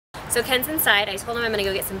So Ken's inside. I told him I'm gonna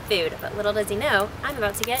go get some food, but little does he know, I'm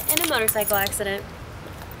about to get in a motorcycle accident.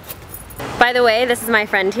 By the way, this is my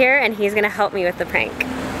friend here, and he's gonna help me with the prank.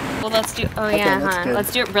 Well, let's do, oh yeah, huh?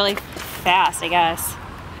 Let's do it really fast, I guess.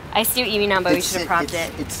 I see what you mean now, but we should have propped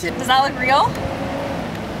it. Does that look real?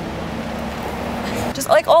 Just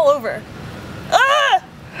like all over. Ah!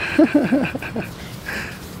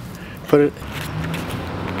 Put it.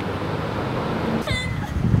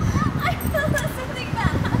 I feel that something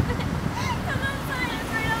bad happened. Come outside,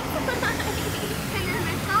 it's right outside. Hey, you're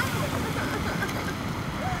my child.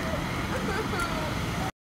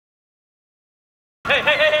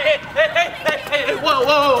 Hey, whoa.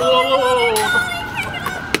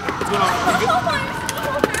 What's going on? You good?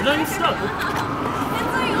 No, you're stuck.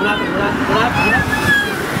 What happened?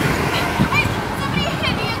 Somebody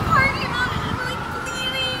hit me, a car came out and I'm like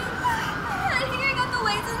bleeding. I think I got the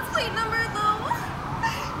license plate number though.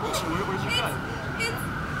 Where's your cut? It's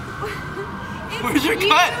Where's your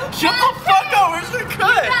cut? Shut the fuck up! Where's your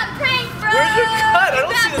cut? That prank, bro. Where's your cut? I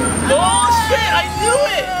don't see it. Bullshit! I knew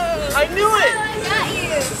it! I knew it!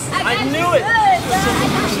 I knew it!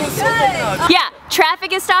 Yeah,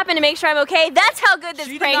 traffic is stopping to make sure I'm okay. That's how good this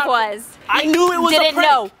prank was. I knew it was a prank. Didn't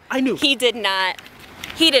know. I knew. He did not.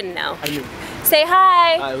 He didn't know. I knew. Say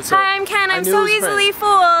hi. Hi, what's up? Hi, I'm Ken. I'm knew so it was a easily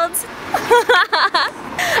fooled.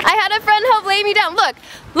 I had a friend help lay me down.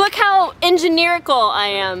 Look how engineerical I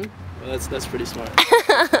am. Well, that's pretty smart.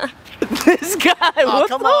 This guy, what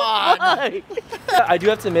come on! I do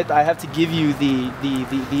have to admit, I have to give you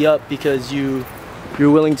the up because you're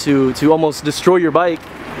willing to almost destroy your bike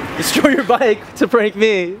to prank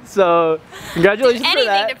me. So congratulations for that.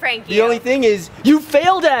 Anything to prank you. The only thing is, you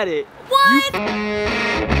failed at it. What?